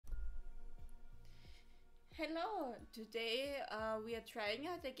Hello, today we are trying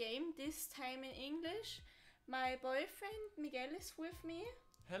out a game, this time in English. My boyfriend Miguel is with me,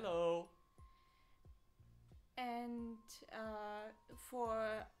 Hello. and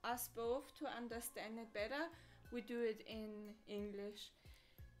for us both to understand it better, we do it in English.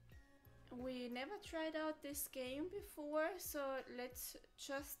 We never tried out this game before, so let's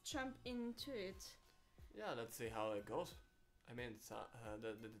just jump into it. Yeah, let's see how it goes. I mean,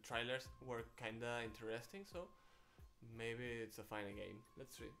 the trailers were kinda interesting, so maybe it's a fine game.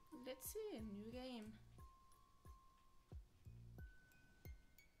 Let's see. Let's see, a new game.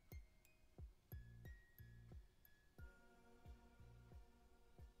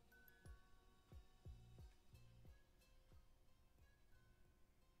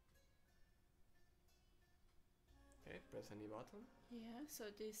 Okay, press any button. Yeah, so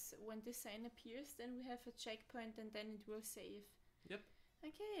this when this sign appears, then we have a checkpoint and then it will save. Yep.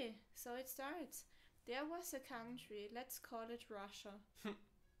 Okay, so it starts. There was a country, let's call it Russia.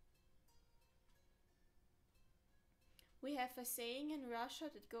 We have a saying in Russia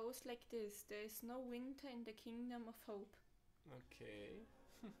that goes like this: there is no winter in the kingdom of hope. Okay.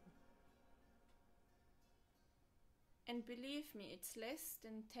 And believe me, it's less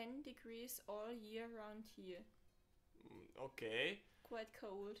than 10 degrees all year round here. Okay. Quite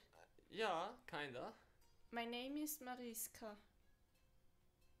cold. Yeah, kinda. My name is Mariska.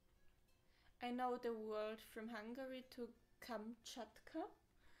 I know the world from Hungary to Kamchatka.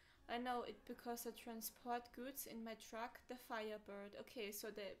 I know it because I transport goods in my truck, the Firebird. Okay, so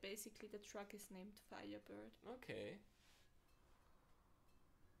basically the truck is named Firebird. Okay.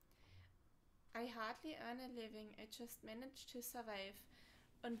 I hardly earn a living, I just manage to survive.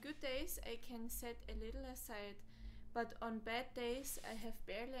 On good days I can set a little aside, but on bad days I have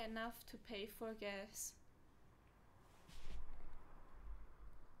barely enough to pay for gas.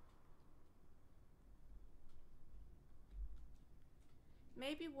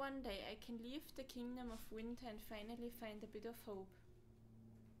 Maybe one day I can leave the kingdom of winter and finally find a bit of hope.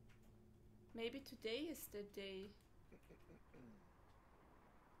 Maybe today is the day.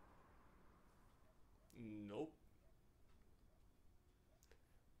 Nope.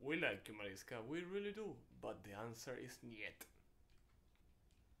 We like you, Mariska, we really do, but the answer is niet.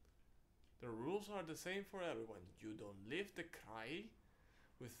 The rules are the same for everyone. You don't leave the cry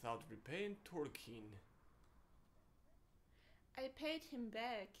without repaying Turkin. I paid him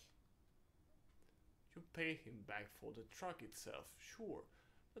back. You pay him back for the truck itself, sure,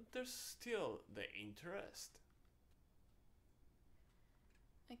 but there's still the interest.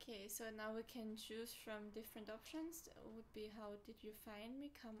 Okay, so now we can choose from different options. That would be: how did you find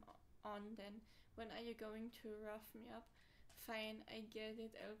me? Come on then. When are you going to rough me up? Fine, I get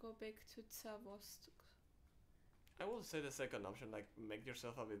it. I'll go back to Zavostok. I will say the second option, like make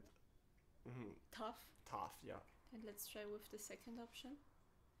yourself a bit Tough. tough, yeah. And let's try with the second option.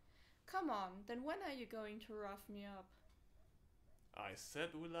 Come on, then when are you going to rough me up? I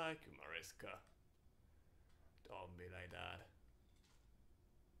said we like you, Mariska. Don't be like that.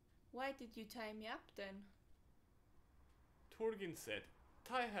 Why did you tie me up then? Turgin said,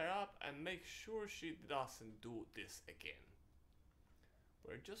 tie her up and make sure she doesn't do this again.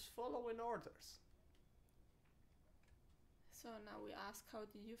 We're just following orders. So now we ask, how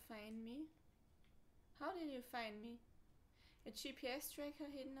did you find me? How did you find me? A GPS tracker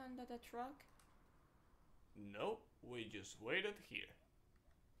hidden under the truck? No, we just waited here.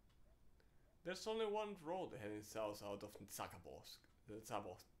 There's only one road heading south out of Zavotsk.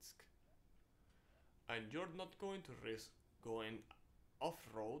 And you're not going to risk going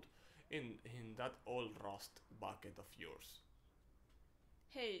off-road in that old rust bucket of yours.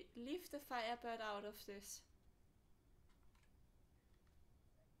 Hey, leave the Firebird out of this.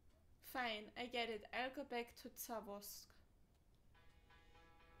 Fine, I get it. I'll go back to Zavotsk.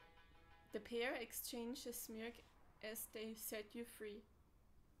 The pair exchange a smirk as they set you free.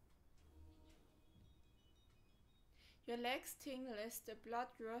 Your legs tingle as the blood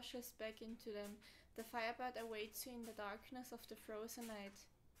rushes back into them. The Firebird awaits you in the darkness of the frozen night.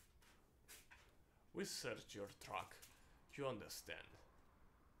 We searched your truck, you understand.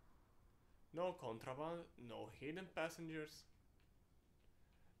 No contraband, no hidden passengers.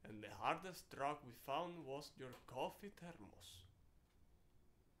 And the hardest drug we found was your coffee thermos.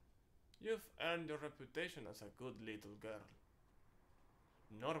 You've earned your reputation as a good little girl.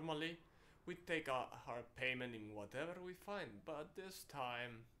 Normally, we take our payment in whatever we find, but this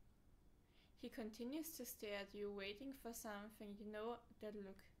time... He continues to stare at you, waiting for something. You know that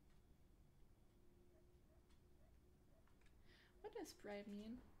look. What does bribe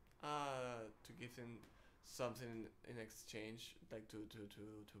mean? To give him something in exchange, like to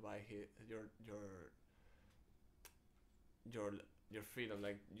buy your your freedom,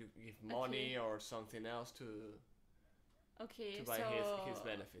 like you give money or something else to buy his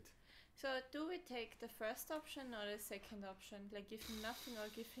benefit. So do we take the first option or the second option? Like give him nothing or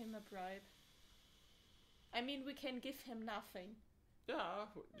give him a bribe? I mean, we can give him nothing. Yeah,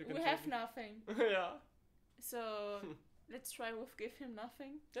 we have nothing. Yeah. So let's try with give him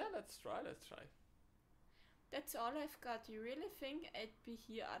nothing. Yeah, let's try. That's all I've got. You really think I'd be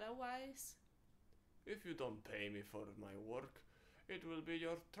here otherwise? If you don't pay me for my work, it will be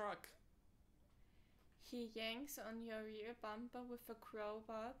your truck. He yanks on your rear bumper with a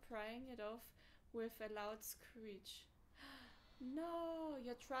crowbar, prying it off with a loud screech. No,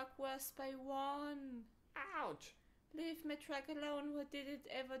 your truck was by one. Ouch! Leave my truck alone. What did it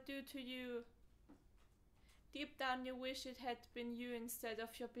ever do to you? Deep down you wish it had been you instead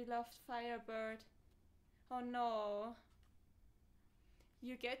of your beloved Firebird. Oh no.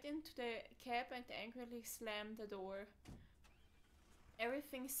 You get into the cab and angrily slam the door.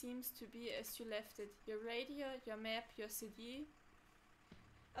 Everything seems to be as you left it. Your radio, your map, your CD.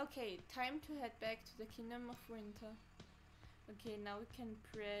 Okay, time to head back to the Kingdom of Winter. Okay, now we can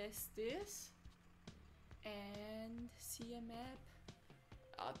press this and see a map.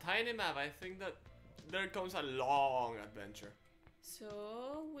 A tiny map. I think that there comes a long adventure.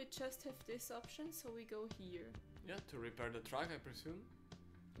 So we just have this option, so we go here. Yeah, to repair the truck, I presume.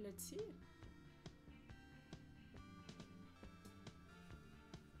 Let's see.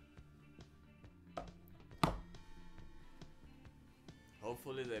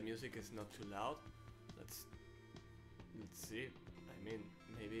 Hopefully the music is not too loud. Let's see. I mean,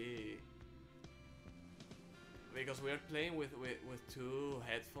 maybe because we are playing with two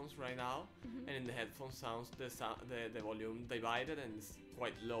headphones right now, and in the headphone sounds the volume divided and it's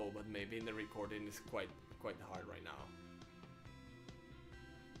quite low, but maybe in the recording it's quite hard right now.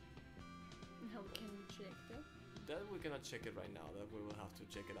 How can we check that? That we cannot check it right now. That we will have to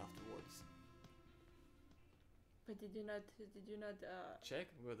check it afterwards. But did you not check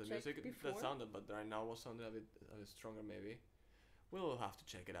with the check music before? that sounded, but right now was sounding a bit stronger maybe. We will have to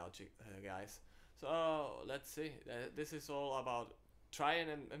check it out, guys. So let's see. This is all about trying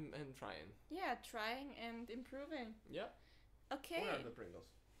and trying. Yeah, trying and improving. Yeah. Okay. Where are the Pringles?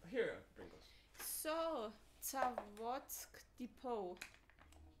 Here are the Pringles. So, Zavodsk Depot.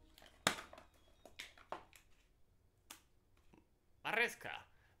 Mariska,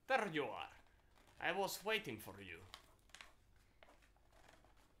 there you are. I was waiting for you.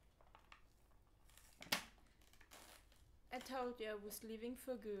 I told you I was leaving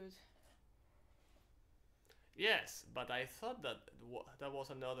for good. Yes, but I thought that was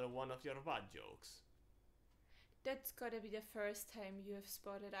another one of your bad jokes. That's gotta be the first time you have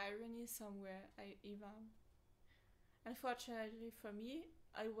spotted irony somewhere, Ivan. Unfortunately for me,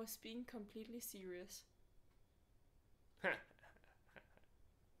 I was being completely serious.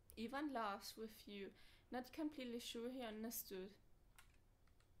 Ivan laughs with you, not completely sure he understood.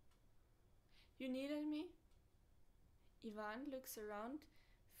 You needed me? Ivan looks around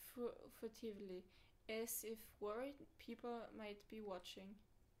furtively, as if worried people might be watching.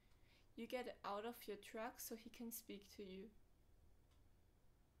 You get out of your truck so he can speak to you.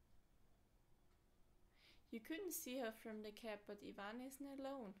 You couldn't see her from the cab, but Ivan isn't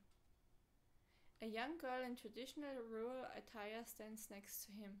alone. A young girl in traditional rural attire stands next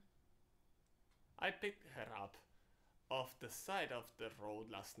to him. I picked her up off the side of the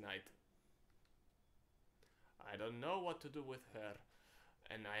road last night. I don't know what to do with her,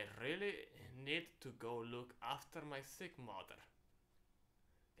 and I really need to go look after my sick mother.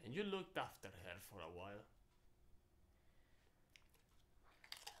 Can you look after her for a while?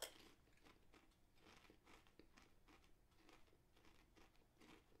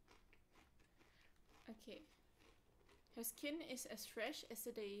 Okay. Her skin is as fresh as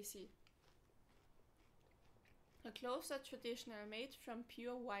a daisy. Her clothes are traditional, made from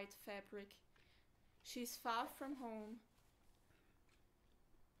pure white fabric. She's far from home.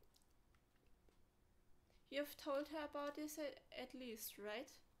 You've told her about this at least, right?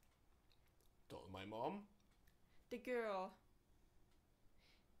 Told my mom? The girl.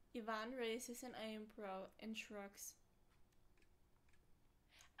 Ivan raises an eyebrow and shrugs.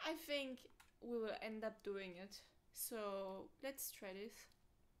 I think we will end up doing it. So let's try this.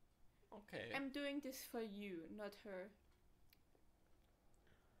 Okay. I'm doing this for you, not her.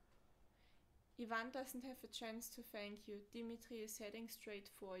 Ivan doesn't have a chance to thank you. Dimitri is heading straight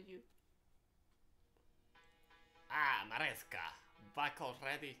for you. Ah, Mariska, back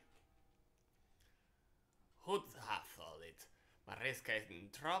already? Who'd have thought it? Mariska is in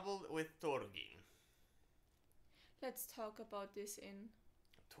trouble with Turgin. Let's talk about this in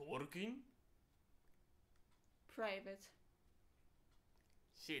Turgin? private.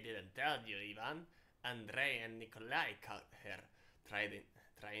 She didn't tell you, Ivan. Andrei and Nikolai caught her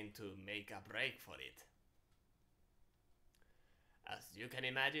trying to make a break for it. As you can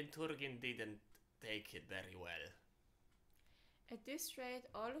imagine, Turgin didn't take it very well. At this rate,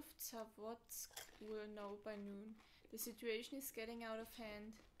 all of Zavodsk will know by noon. The situation is getting out of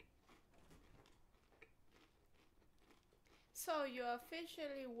hand. So, you are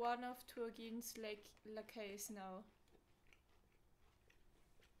officially one of Turgin's lackeys now.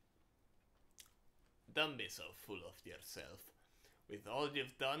 Don't be so full of yourself. With all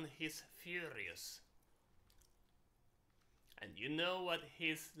you've done, he's furious. And you know what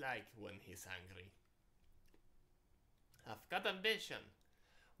he's like when he's angry. I've got a vision.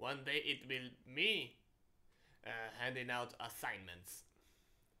 One day it will be me handing out assignments.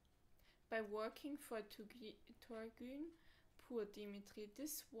 By working for Turgin, poor Dimitri,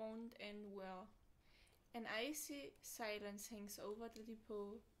 this won't end well. An icy silence hangs over the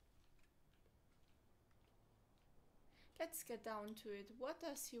depot. Let's get down to it. What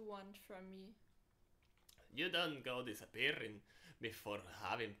does he want from me? You don't go disappearing before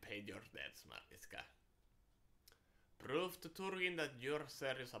having paid your debts, Mariska. Prove to Turgin that you're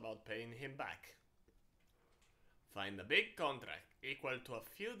serious about paying him back. Find a big contract equal to a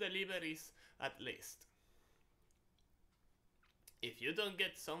few deliveries at least. If you don't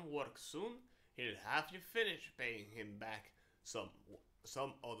get some work soon, he'll have you finish paying him back some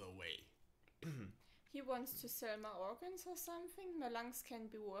other way. He wants to sell my organs or something? My lungs can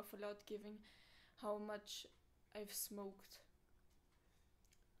be worth a lot given how much I've smoked.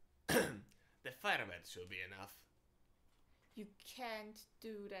 The Firebird should be enough. You can't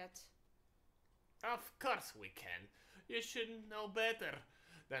do that. Of course we can. You should know better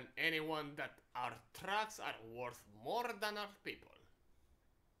than anyone that our trucks are worth more than our people.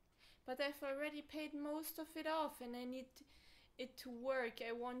 But I've already paid most of it off and I need it to work.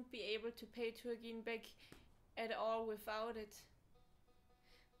 I won't be able to pay Turgin back at all without it.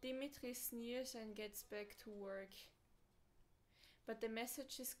 Dimitri sneers and gets back to work. But the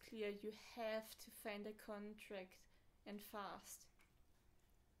message is clear. You have to find a contract, and fast.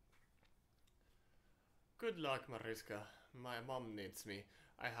 Good luck, Mariska. My mom needs me.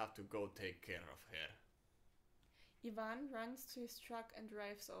 I have to go take care of her. Ivan runs to his truck and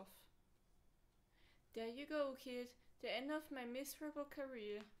drives off. There you go, kid. The end of my miserable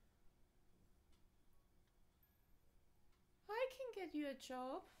career. I can get you a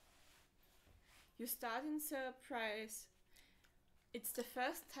job. You start in surprise. It's the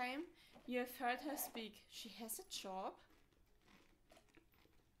first time you have heard her speak. She has a job?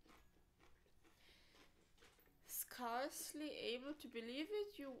 Scarcely able to believe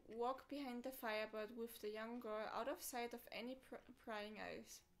it, you walk behind the Firebird with the young girl out of sight of any prying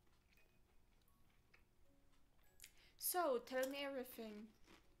eyes. So, tell me everything.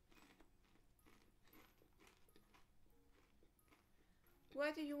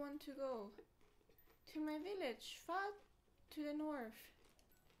 Where do you want to go? To my village, far to the north.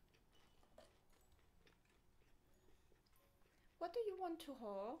 What do you want to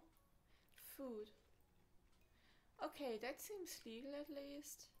haul? Food. Okay, that seems legal at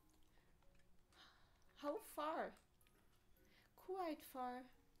least. How far? Quite far.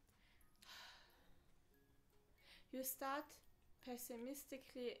 You start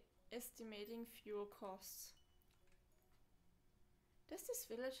pessimistically estimating fuel costs. Does this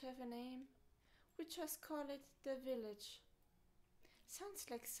village have a name? We just call it the village. Sounds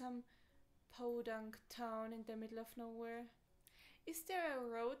like some podunk town in the middle of nowhere. Is there a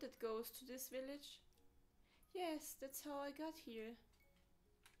road that goes to this village? Yes, that's how I got here.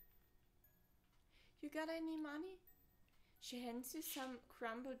 You got any money? She hands you some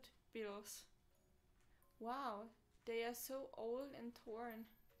crumpled bills. Wow, they are so old and torn.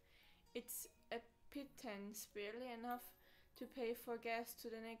 It's a pittance, barely enough to pay for gas to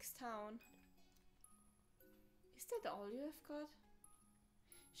the next town. Is that all you have got?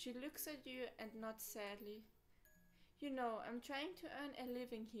 She looks at you and nods sadly. You know, I'm trying to earn a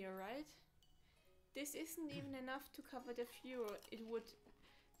living here, right? This isn't even enough to cover the fuel it would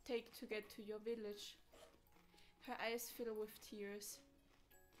take to get to your village. Her eyes fill with tears.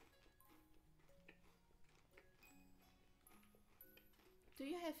 Do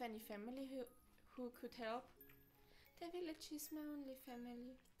you have any family who could help? The village is my only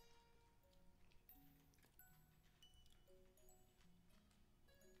family.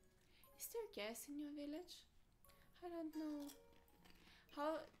 Is there gas in your village? I don't know.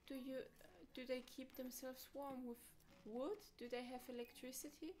 How do they keep themselves warm? With wood? Do they have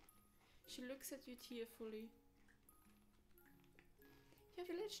electricity? She looks at you tearfully. Your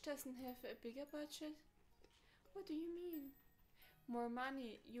village doesn't have a bigger budget? What do you mean? More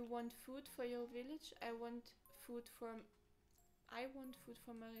money. You want food for your village? I want food for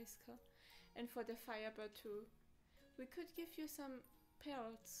Mariska. And for the Firebird too. We could give you some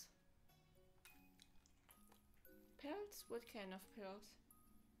pearls. Pearls? What kind of pearls?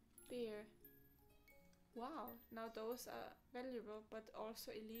 Beer. Wow, now those are valuable but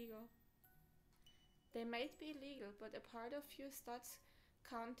also illegal. They might be illegal, but a part of you starts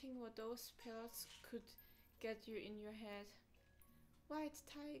counting what those pearls could get you in your head. White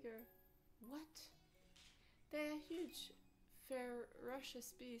tiger. What? They are huge,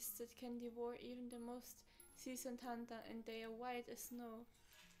 ferocious beasts that can devour even the most seasoned hunter, and they are white as snow.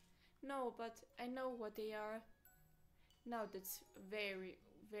 No, but I know what they are. Now that's very,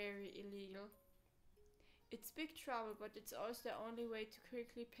 very illegal. It's big trouble, but it's also the only way to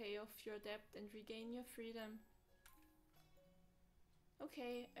quickly pay off your debt and regain your freedom.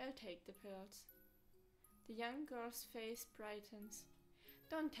 Okay, I'll take the pearls. The young girl's face brightens.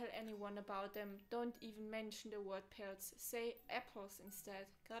 Don't tell anyone about them. Don't even mention the word pearls. Say apples instead.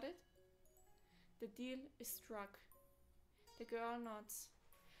 Got it? The deal is struck. The girl nods.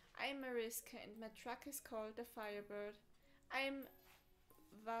 I'm Mariska and my truck is called the Firebird. I'm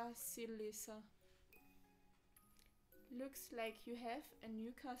Vasilisa. Looks like you have a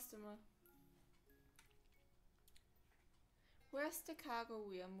new customer. Where's the cargo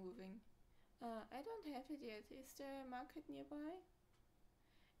we are moving? I don't have it yet. Is there a market nearby?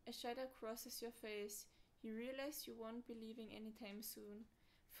 A shadow crosses your face. You realize you won't be leaving anytime soon.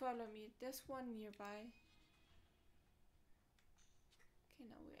 Follow me. There's one nearby. Okay,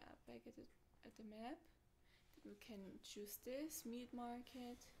 now we are back at the map. We can choose this meat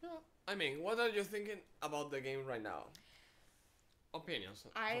market. Yeah. I mean, what are you thinking about the game right now? Opinions.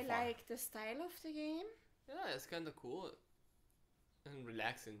 I so far. like the style of the game. Yeah, it's kind of cool and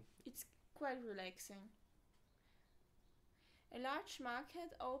relaxing. It's quite relaxing. A large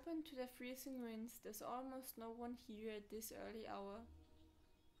market open to the freezing winds. There's almost no one here at this early hour.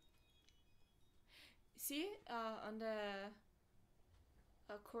 See, on the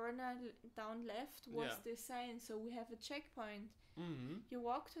corner down left was the sign, so we have a checkpoint. Mm-hmm. You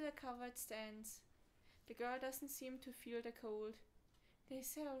walk to the covered stands. The girl doesn't seem to feel the cold. They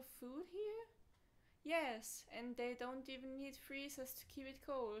sell food here? Yes, and they don't even need freezers to keep it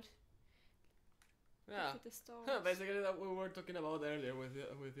cold. Yeah. Look at the stores. Basically that we were talking about earlier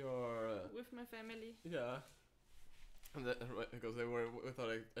with your with my family. yeah. And because they were without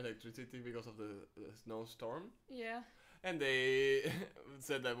electricity because of the snowstorm. Yeah. And they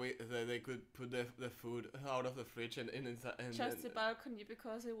said that they could put the food out of the fridge and inside. And just the balcony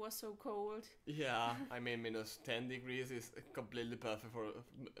because it was so cold. Yeah, I mean minus 10 degrees is completely perfect for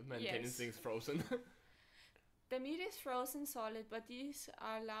maintaining things frozen. The meat is frozen solid, but these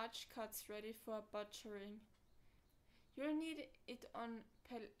are large cuts ready for butchering. You'll need it on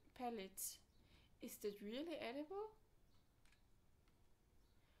pellets. Is that really edible?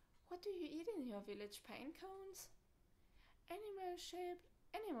 What do you eat in your village? Pine cones? Animal-shaped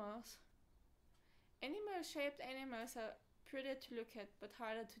animals. Animal-shaped animals are pretty to look at, but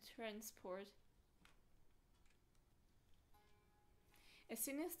harder to transport. A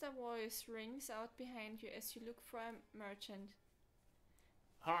sinister voice rings out behind you as you look for a merchant.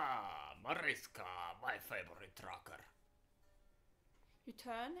 Ha! Mariska, my favorite trucker. You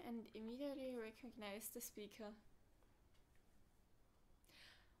turn and immediately recognize the speaker.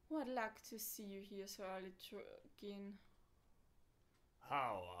 What luck to see you here so early, Trugin.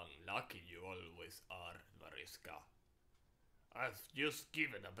 How unlucky you always are, Mariska. I've just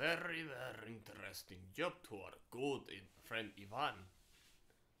given a very, very interesting job to our good friend Ivan.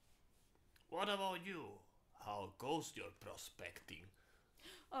 What about you? How goes your prospecting?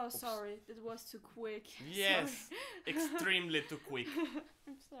 Oh, sorry, that was too quick. Yes, extremely too quick.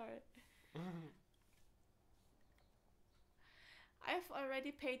 I'm sorry. I've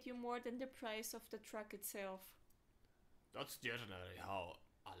already paid you more than the price of the truck itself. That's generally how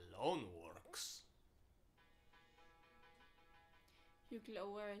a loan works. You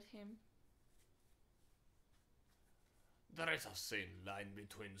glower at him. There is a thin line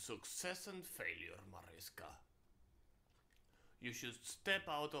between success and failure, Mariska. You should step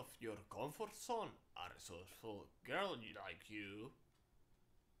out of your comfort zone, a resourceful girl like you.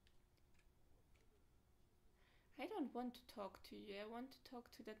 I don't want to talk to you, I want to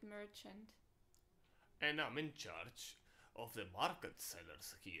talk to that merchant. And I'm in charge of the market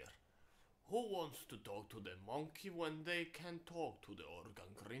sellers here. Who wants to talk to the monkey when they can talk to the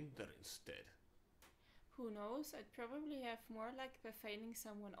organ grinder instead? Who knows? I'd probably have more luck by finding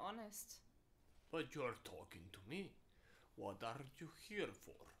someone honest. But you're talking to me. What are you here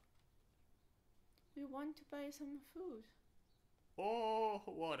for? We want to buy some food. Oh,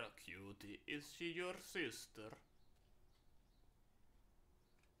 what a cutie. Is she your sister?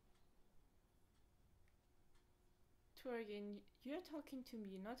 Turgin, you're talking to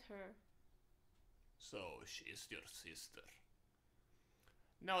me, not her. So she's your sister.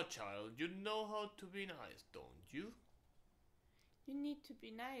 Now, child, you know how to be nice, don't you? You need to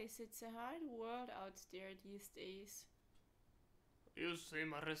be nice. It's a hard world out there these days. You see,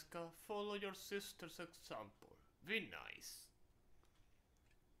 Mariska, follow your sister's example. Be nice.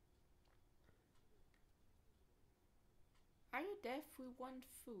 Are you deaf? We want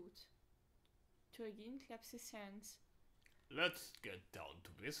food. Turgin claps his hands. Let's get down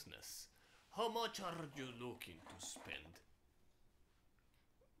to business. How much are you looking to spend?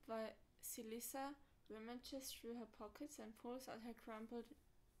 Vasilisa rummages through her pockets and pulls out her crumpled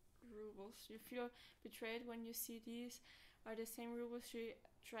rubles. You feel betrayed when you see these are the same rubles she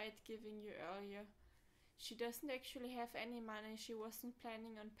tried giving you earlier. She doesn't actually have any money. She wasn't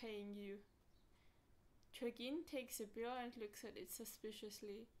planning on paying you. Turgin takes a bill and looks at it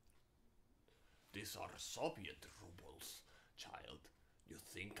suspiciously. These are Soviet rubles, child. You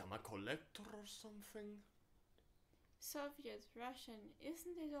think I'm a collector or something? Soviet, Russian,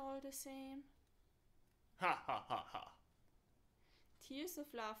 isn't it all the same? Ha ha ha ha. Tears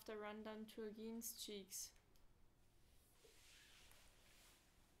of laughter run down Turgin's cheeks.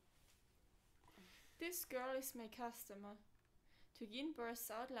 This girl is my customer. Turgin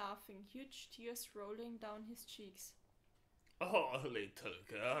bursts out laughing, huge tears rolling down his cheeks. Oh, little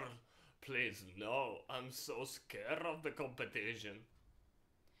girl, please no, I'm so scared of the competition.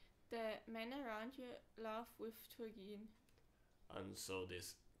 The men around you laugh with Turgin. And so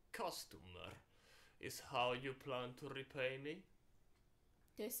this customer is how you plan to repay me?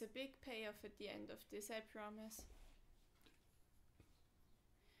 There's a big payoff at the end of this, I promise.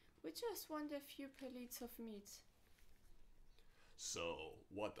 We just want a few pellets of meat. So,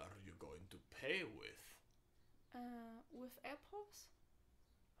 what are you going to pay with? With apples?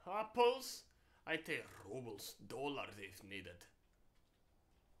 Apples? I take rubles, dollars if needed.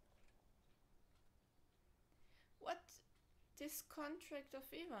 What? This contract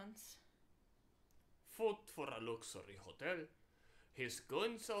of Ivan's? Food for a luxury hotel. He's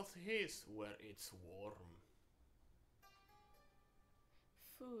going southeast where it's warm.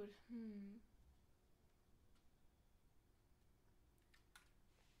 Food,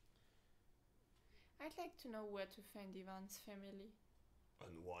 I'd like to know where to find Ivan's family.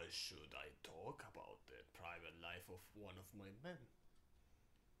 And why should I talk about the private life of one of my men?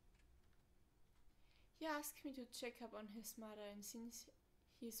 He asked me to check up on his mother, and since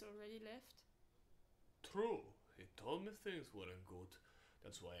he's already left. True, he told me things weren't good.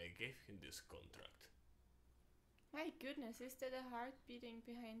 That's why I gave him this contract. My goodness, is that a heart beating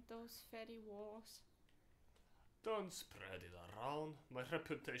behind those fatty walls? Don't spread it around. My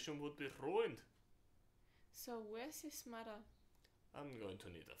reputation would be ruined. So where's his mother? I'm going to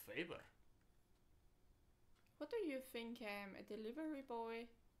need a favor. What do you think I am, a delivery boy?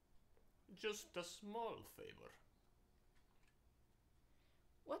 Just a small favor.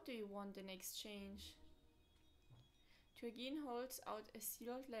 What do you want in exchange? Turgin holds out a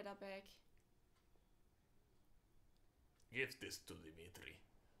sealed leather bag. Give this to Dimitri.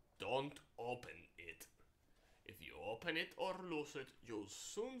 Don't open it. If you open it or lose it, you'll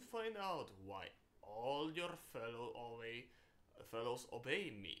soon find out why all your fellows obey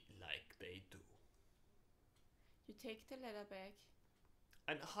me like they do. You take the leather bag.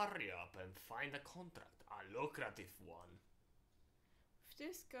 And hurry up and find a contract, a lucrative one. With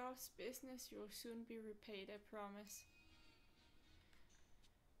this girl's business, you'll soon be repaid, I promise.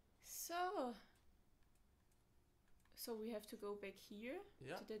 So we have to go back here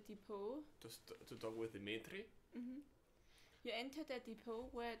to the depot. To talk with Dimitri. You enter the depot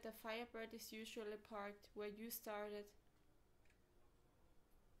where the Firebird is usually parked, where you started.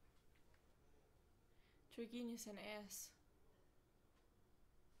 Turgin is an ass.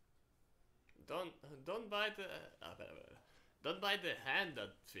 Don't bite the hand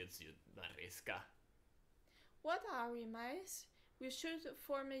that feeds you, Mariska. What are we, mice? We should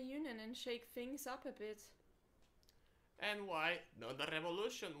form a union and shake things up a bit. And why not a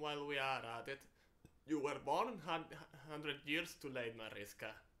revolution while we are at it? You were born 100 years too late,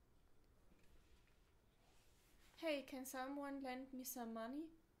 Mariska. Hey, can someone lend me some money?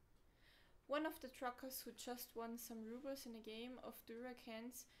 One of the truckers who just won some rubles in a game of Durak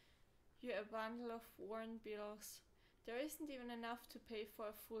hands you a bundle of worn bills. There isn't even enough to pay for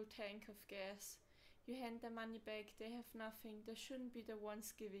a full tank of gas. You hand the money back, they have nothing. They shouldn't be the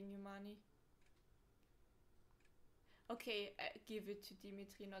ones giving you money. Okay, give it to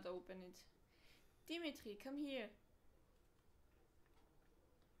Dimitri, not open it. Dimitri, come here.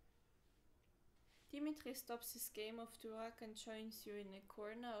 Dimitri stops his game of Durak and joins you in a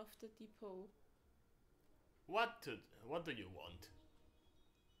corner of the depot. What do you want?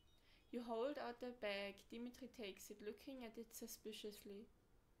 You hold out the bag. Dimitri takes it, looking at it suspiciously.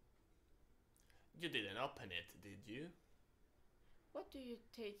 You didn't open it, did you? What do you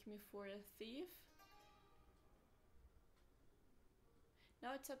take me for, a thief?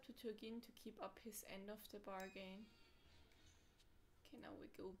 Now it's up to Turgin to keep up his end of the bargain. Okay, now we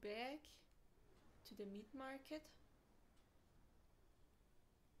go back to the meat market.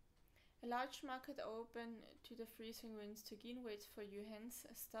 A large market open to the freezing winds. Turgin waits for you, hands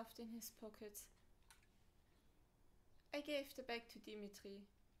stuffed in his pockets. I gave the bag to Dimitri.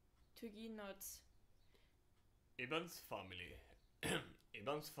 Turgin nods. Ivan's family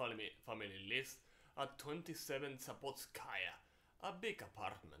lives at 27 Zapotskaya, a big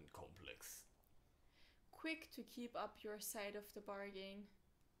apartment complex. Quick to keep up your side of the bargain.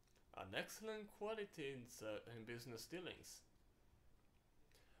 An excellent quality in business dealings.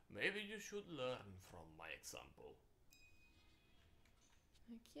 Maybe you should learn from my example.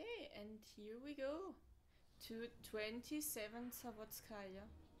 Okay, and here we go to 27 Zavodskaya.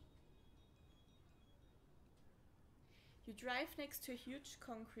 You drive next to a huge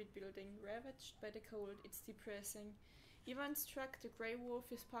concrete building, ravaged by the cold. It's depressing. Ivan's truck, the Grey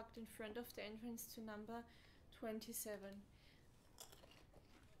Wolf, is parked in front of the entrance to number 27.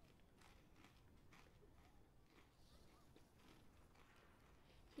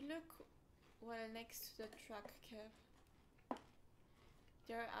 You look well next to the truck cab.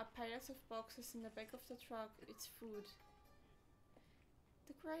 There are piles of boxes in the back of the truck. It's food.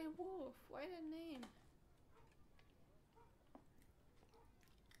 The Grey Wolf, why the name?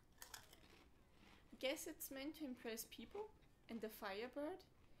 Guess it's meant to impress people. And the Firebird?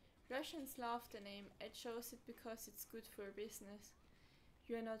 Russians love the name. I chose it because it's good for business.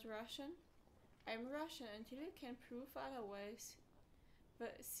 You're not Russian? I'm Russian until you can prove otherwise.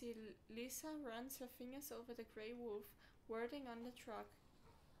 Vasilisa runs her fingers over the Grey Wolf, wording on the truck.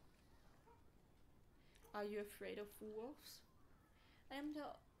 Are you afraid of wolves? In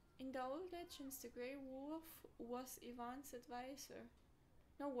the old legends, the Grey Wolf was Ivan's advisor.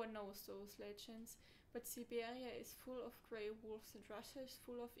 No one knows those legends, but Siberia is full of grey wolves and Russia is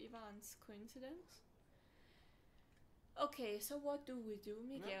full of Ivans. Coincidence? Okay, so what do we do,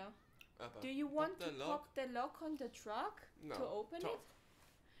 Miguel? Do you want to pop the lock on the truck to open it?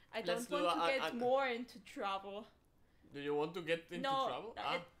 I don't want to get more into trouble. Do you want to get into trouble? No,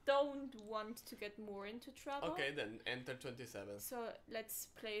 I don't want to get more into trouble. Okay, then enter 27. So let's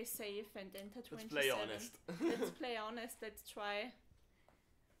play safe and enter 27. Let's play honest. Let's play honest, let's try.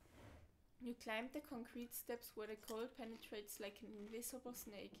 You climb the concrete steps where the cold penetrates like an invisible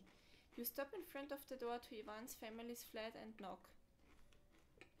snake. You stop in front of the door to Ivan's family's flat and knock.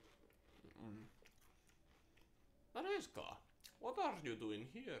 Mariska, what are you doing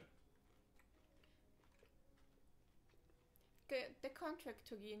here? The contract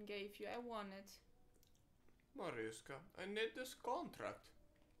Turgin gave you, I won it. Mariska, I need this contract.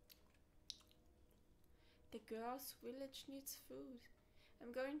 The girls' village needs food.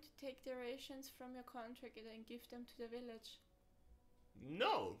 I'm going to take the rations from your contract and give them to the village.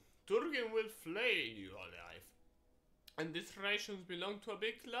 No! Turgin will flay you alive. And these rations belong to a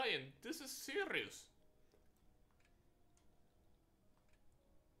big client. This is serious.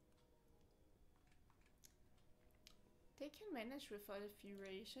 They can manage without a few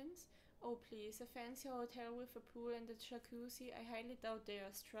rations. Oh please, a fancy hotel with a pool and a jacuzzi. I highly doubt they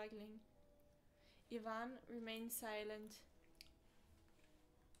are struggling. Ivan remains silent.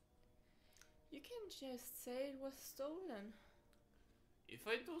 You can just say it was stolen. If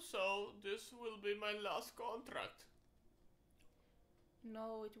I do so, this will be my last contract.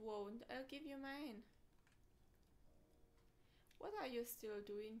 No, it won't. I'll give you mine. What are you still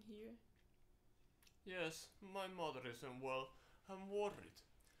doing here? Yes, my mother isn't well. I'm worried.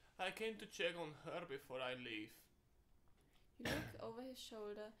 I came to check on her before I leave. You look over his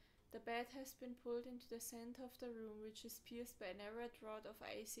shoulder. The bed has been pulled into the center of the room, which is pierced by a narrow draught of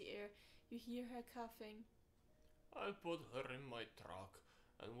icy air. You hear her coughing. I'll put her in my truck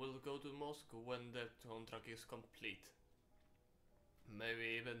and we'll go to Moscow when the contract is complete.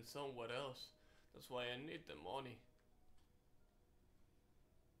 Maybe even somewhere else. That's why I need the money.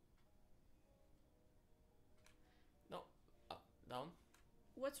 No, up, down.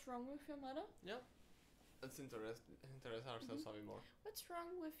 What's wrong with your mother? Yeah, let's interest ourselves a bit more. What's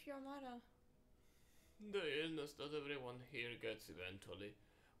wrong with your mother? The illness that everyone here gets eventually,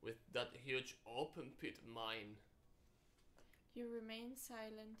 with that huge open pit mine. You remain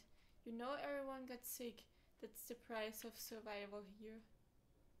silent. You know everyone gets sick. That's the price of survival here.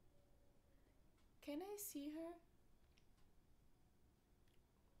 Can I see her?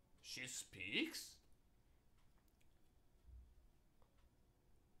 She speaks?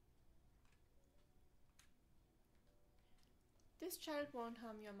 This child won't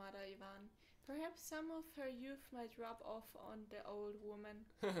harm your mother, Ivan. Perhaps some of her youth might rub off on the old woman.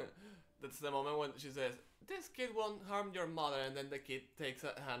 That's the moment when she says, "This kid won't harm your mother," and then the kid takes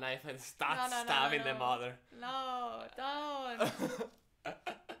a knife and starts stabbing the mother. No, don't.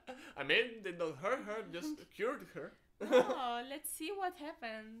 I mean, did not hurt her, just cured her. No, let's see what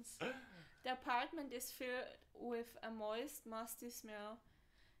happens. The apartment is filled with a moist, musty smell.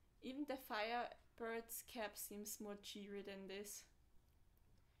 Even the Firebird's cap seems more cheery than this.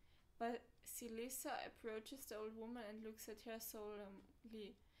 But Silissa approaches the old woman and looks at her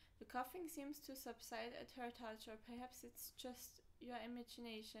solemnly. The coughing seems to subside at her touch, or perhaps it's just your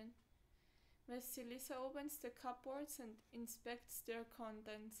imagination. Silissa opens the cupboards and inspects their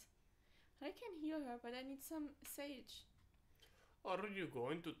contents. I can heal her, but I need some sage. Are you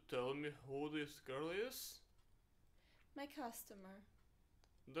going to tell me who this girl is? My customer.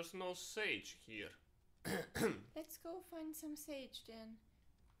 There's no sage here. Let's go find some sage then.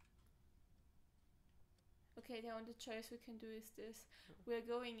 Okay, the only choice we can do is this. We're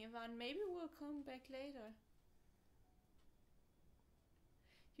going, Ivan. Maybe we'll come back later.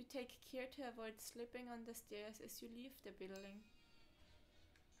 You take care to avoid slipping on the stairs as you leave the building.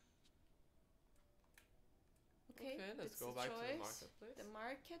 Okay, let's go back to the marketplace. The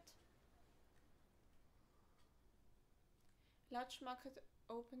market. Large market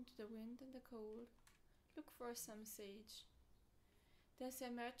open to the wind and the cold. Look for some sage. There's a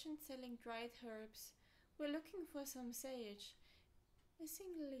merchant selling dried herbs. We're looking for some sage. A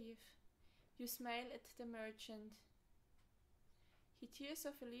single leaf. You smile at the merchant. He tears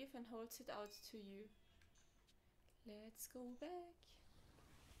off a leaf and holds it out to you. Let's go back.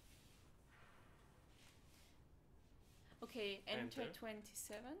 Okay, enter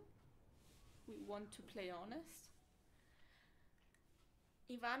 27. We want to play honest.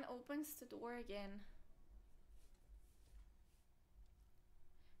 Ivan opens the door again.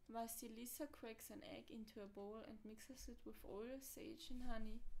 Vasilisa cracks an egg into a bowl and mixes it with oil, sage and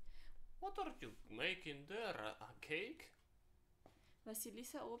honey. What are you making there? A cake?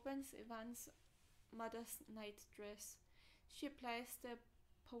 Vasilisa opens Ivan's mother's nightdress. She applies the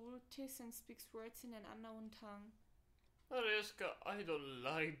poultice and speaks words in an unknown tongue. Areska, I don't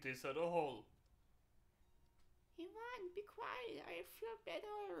like this at all. Ivan, be quiet. I feel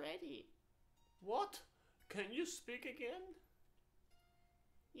better already. What? Can you speak again?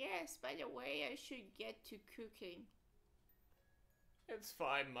 Yes, by the way, I should get to cooking. It's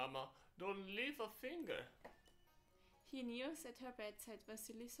fine, Mama. Don't leave a finger. He kneels at her bedside.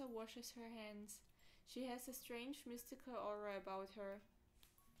 Vasilisa washes her hands. She has a strange mystical aura about her.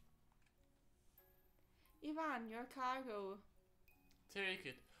 Ivan, your cargo. Take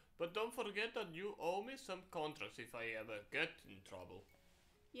it, but don't forget that you owe me some contracts if I ever get in trouble.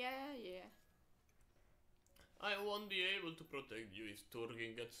 Yeah. I won't be able to protect you if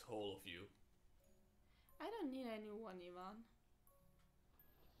Turgin gets hold of you. I don't need anyone, Ivan.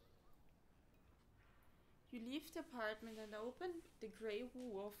 You leave the apartment and open the grey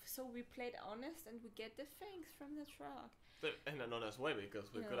wolf, so we played honest and we get the things from the truck. In an honest way,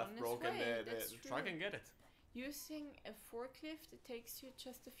 because we could have broken the truck and get it. Using a forklift, it takes you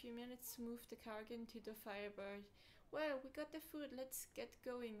just a few minutes to move the cargo into the Firebird. Well, we got the food, let's get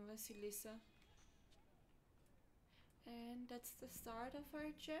going, Vasilisa. And that's the start of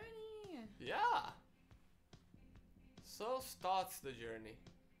our journey. Yeah! So starts the journey.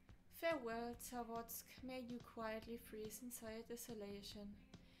 Farewell, Zavotsk. May you quietly freeze inside isolation.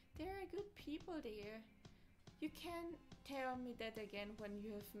 There are good people there. You can tell me that again when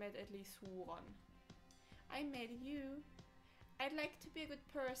you have met at least one. I met you. I'd like to be a good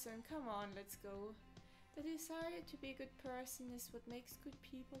person. Come on, let's go. The desire to be a good person is what makes good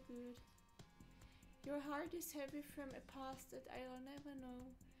people good. Your heart is heavy from a past that I'll never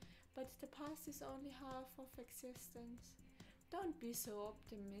know, but the past is only half of existence. Don't be so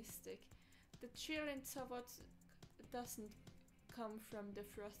optimistic. The chill in Zavotsk doesn't come from the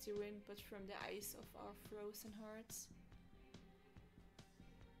frosty wind, but from the ice of our frozen hearts.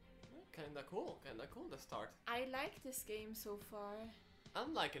 Kinda cool, the start. I like this game so far.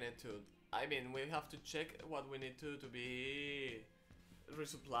 I'm liking it too. I mean, we have to check what we need to be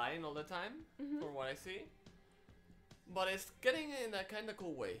resupplying all the time, from what I see. But it's getting in a kinda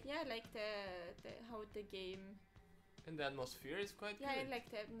cool way. Yeah, I like the how the game. And the atmosphere is quite good. Yeah, I like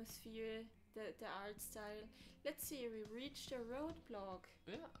the atmosphere. the art style. Let's see, we reached a roadblock.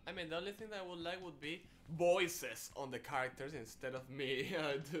 Yeah, I mean, the only thing that I would like would be voices on the characters instead of me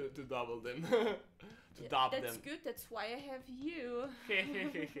to double them. To dub them. That's good, that's why I have you.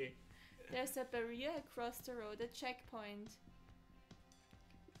 There's a barrier across the road, a checkpoint.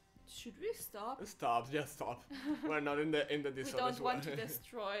 Should we stop? Stop, just stop. We're not in the We dishonest don't want one. to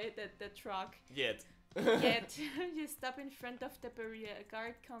destroy the truck. Yet. Yet. You stop in front of the barrier. A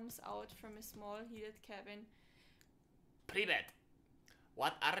guard comes out from a small heated cabin. Privet,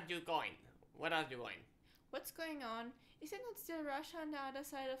 what are you going? Where are you going? What's going on? Is it not still Russia on the other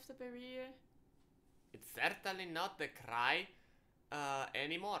side of the barrier? It's certainly not the cry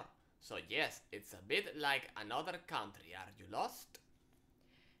anymore. So yes, it's a bit like another country. Are you lost?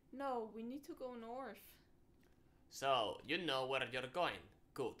 No, we need to go north. So, you know where you're going.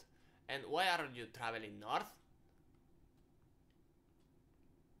 Good. And why are you traveling north?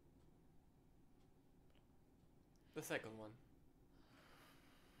 The second one.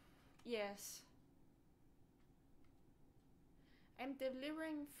 Yes. I'm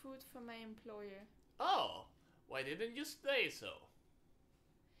delivering food for my employer. Oh, why didn't you say so?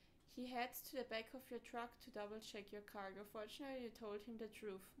 He heads to the back of your truck to double check your cargo. Fortunately, you told him the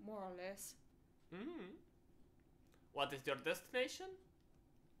truth, more or less. Hmm. What is your destination?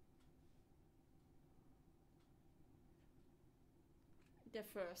 The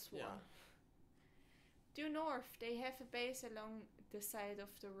first one. Yeah. Due north, they have a base along the side of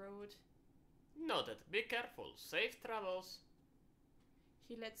the road. Noted. Be careful. Safe travels.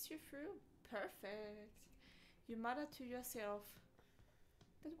 He lets you through. Perfect. You mutter to yourself.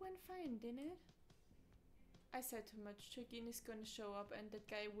 That went fine, didn't it? I said too much. Chagin is gonna show up and that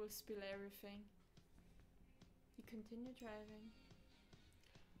guy will spill everything. You continue driving.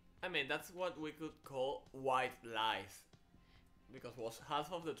 I mean, that's what we could call white lies. Because was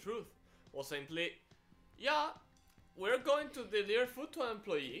half of the truth. Was simply, yeah, we're going to deliver food to an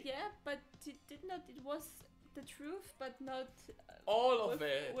employee. Yeah, but it did not. It was the truth, but not all of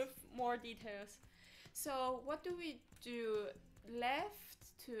it. With more details. So, what do we do?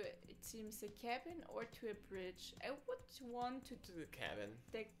 Left to, it seems, a cabin or to a bridge? I would want to the cabin.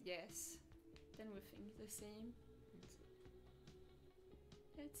 Yes. Then we think the same.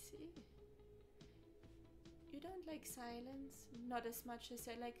 Let's see. You don't like silence? Not as much as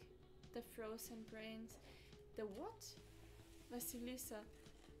I like the frozen brains. The what? Vasilisa,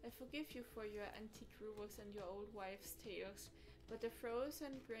 I forgive you for your antique rubles and your old wives' tales, but the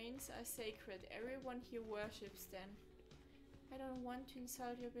frozen brains are sacred. Everyone here worships them. I don't want to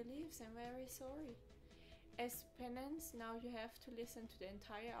insult your beliefs. I'm very sorry. As penance, now you have to listen to the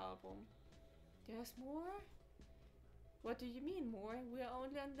entire album. There's more? What do you mean more? We're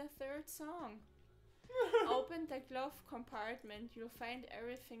only on the third song. Open the glove compartment. You'll find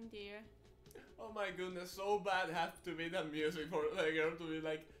everything there. Oh my goodness, so bad have to be the music for the girl to be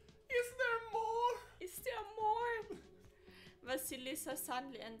like, is there more? Is there more? Vasilisa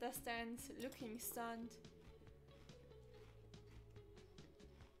suddenly understands, looking stunned.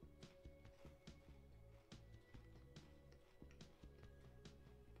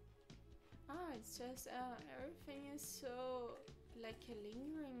 It's just everything is so like a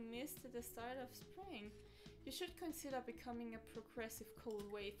lingering mist at the start of spring. You should consider becoming a progressive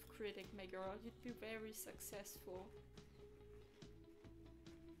cold wave critic, my girl. You'd be very successful.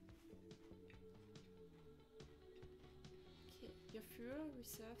 Okay, your fuel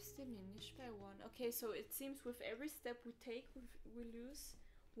reserves diminish by 1. Okay, so it seems with every step we take, we lose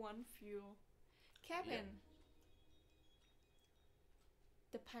 1 fuel. Cabin. Yep.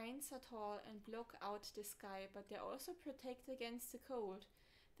 The pines are tall and block out the sky, but they also protect against the cold.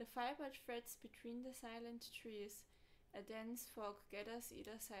 The Firebird threads between the silent trees. A dense fog gathers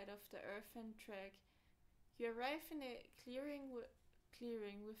either side of the earthen track. You arrive in a clearing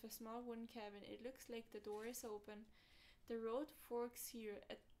with a small wooden cabin. It looks like the door is open. The road forks here,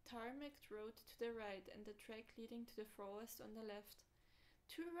 a tarmacked road to the right and the track leading to the forest on the left.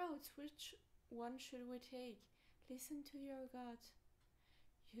 2 roads, which one should we take? Listen to your gut.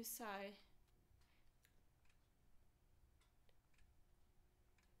 You sigh.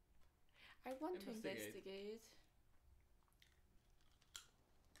 I want to investigate.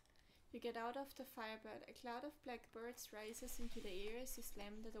 You get out of the Firebird. A cloud of blackbirds rises into the air as you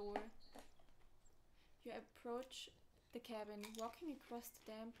slam the door. You approach the cabin, walking across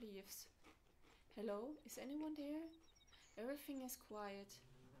the damp leaves. Hello? Is anyone there? Everything is quiet.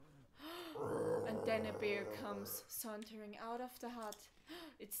 And then a bear comes, sauntering out of the hut.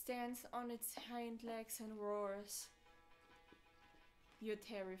 It stands on its hind legs and roars. You're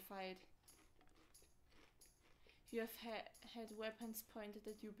terrified. you have had weapons pointed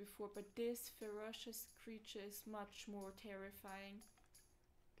at you before, but this ferocious creature is much more terrifying.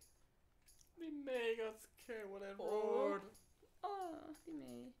 We may got scared when I Oh. roared. Oh, we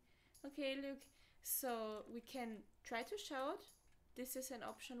may. Okay, look. So we can try to shout. This is an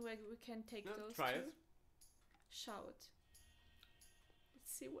option where we can take No, those try two. it. Shout.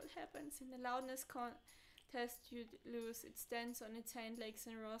 Let's see what happens. In the loudness contest, you lose. It stands on its hind legs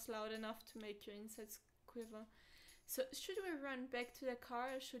and roars loud enough to make your insides quiver. So should we run back to the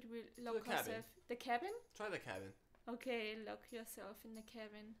car or should we lock cabin. ourselves? The cabin? Try the cabin. Okay, lock yourself in the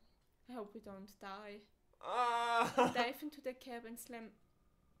cabin. I hope we don't die. Ah! Dive into the cabin, slam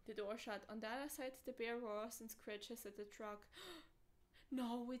the door shut. On the other side, the bear roars and scratches at the truck.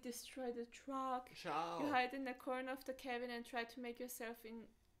 No, we destroy the truck. Shout. You hide in the corner of the cabin and try to make yourself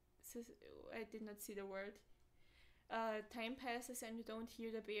I did not see the word. Time passes and you don't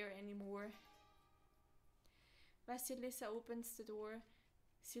hear the bear anymore. Vasilisa opens the door.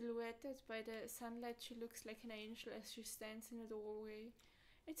 Silhouetted by the sunlight, she looks like an angel as she stands in the doorway.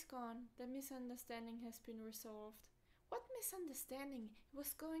 It's gone. The misunderstanding has been resolved. What misunderstanding? He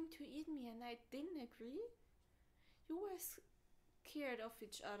was going to eat me and I didn't agree? You were scared of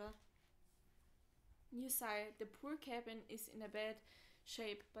each other. You sigh. The poor cabin is in a bad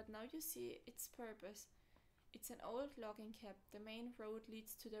shape, but now you see its purpose. It's an old logging cabin. The main road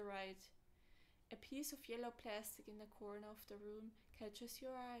leads to the right. A piece of yellow plastic in the corner of the room catches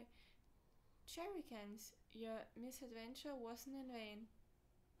your eye. Jerry cans. Your misadventure wasn't in vain.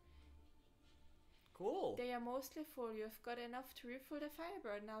 Cool. They are mostly full. You've got enough to refill the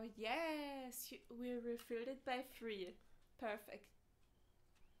Firebird now. Yes, we refilled it by 3. Perfect.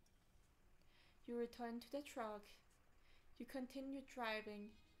 You return to the truck. You continue driving.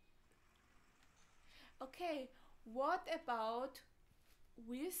 Okay, what about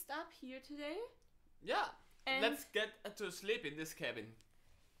we stop here today? Yeah. And Let's get to sleep in this cabin.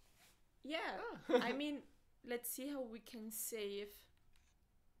 yeah, I mean, let's see how we can save.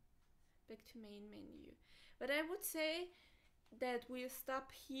 Back to main menu. But I would say that we'll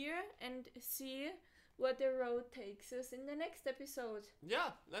stop here and see where the road takes us in the next episode.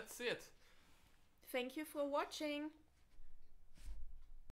 Yeah, let's see it. Thank you for watching.